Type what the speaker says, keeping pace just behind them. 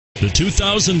The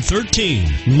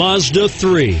 2013 Mazda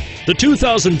 3. The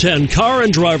 2010 Car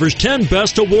and Driver's 10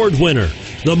 Best Award winner.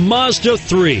 The Mazda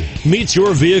 3 meets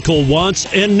your vehicle wants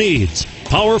and needs.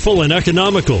 Powerful and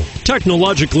economical,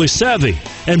 technologically savvy,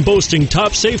 and boasting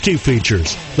top safety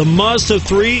features, the Mazda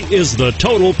 3 is the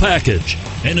total package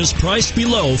and is priced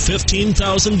below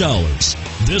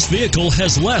 $15,000. This vehicle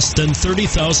has less than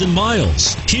 30,000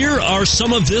 miles. Here are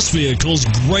some of this vehicle's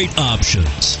great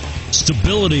options: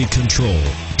 stability control,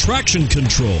 traction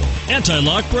control,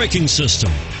 anti-lock braking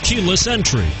system, keyless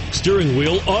entry, steering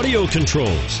wheel audio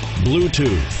controls,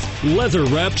 Bluetooth,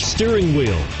 leather-wrapped steering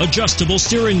wheel, adjustable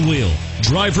steering wheel,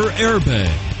 driver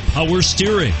airbag, power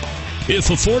steering. If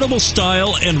affordable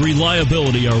style and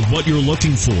reliability are what you're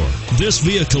looking for, this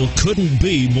vehicle couldn't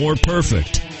be more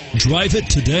perfect. Drive it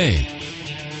today.